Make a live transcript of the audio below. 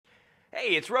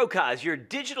Hey, it's Rokosz, your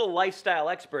digital lifestyle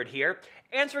expert here,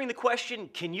 answering the question,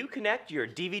 can you connect your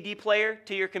DVD player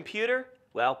to your computer?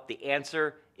 Well, the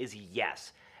answer is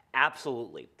yes.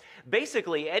 Absolutely.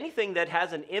 Basically, anything that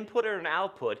has an input or an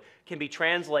output can be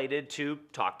translated to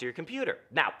talk to your computer.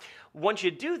 Now, once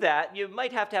you do that, you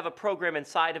might have to have a program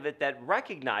inside of it that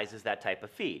recognizes that type of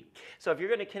feed. So if you're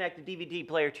going to connect a DVD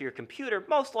player to your computer,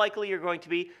 most likely you're going to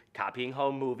be copying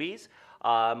home movies,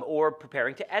 or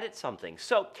preparing to edit something.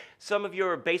 So some of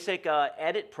your basic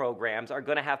edit programs are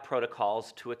going to have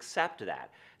protocols to accept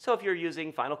that. So if you're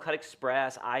using Final Cut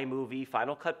Express, iMovie,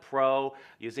 Final Cut Pro,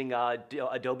 using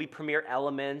Adobe Premiere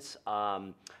Elements,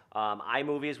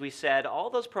 iMovie, as we said, all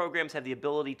those programs have the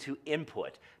ability to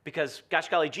input. Because, gosh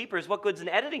golly jeepers, what good's an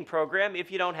editing program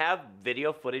if you don't have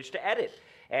video footage to edit?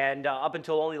 And up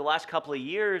until only the last couple of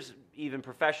years, even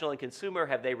professional and consumer,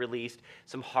 have they released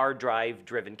some hard drive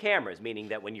driven cameras, meaning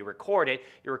that when you record it,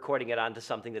 you're recording it onto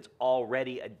something that's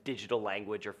already a digital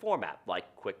language or format, like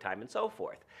QuickTime and so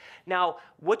forth. Now,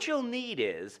 what you'll need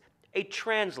is a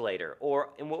translator, or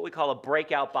in what we call a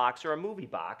breakout box or a movie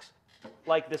box,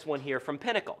 like this one here from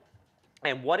Pinnacle.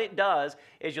 And what it does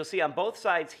is you'll see on both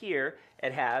sides here,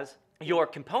 it has your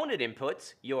component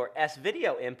inputs, your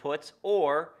S-video inputs,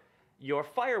 or your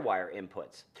FireWire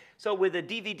inputs. So with a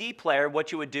DVD player,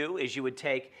 what you would do is you would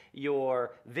take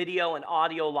your video and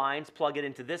audio lines, plug it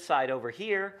into this side over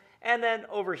here, and then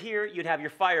over here you'd have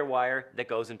your FireWire that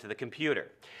goes into the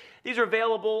computer. These are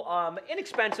available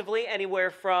inexpensively, anywhere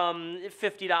from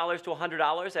 $50 to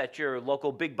 $100 at your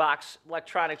local big box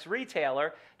electronics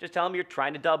retailer. Just tell them you're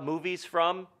trying to dub movies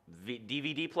from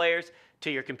DVD players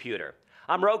to your computer.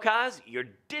 I'm Rokosz, your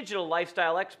digital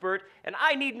lifestyle expert, and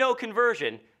I need no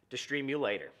conversion to stream you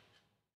later.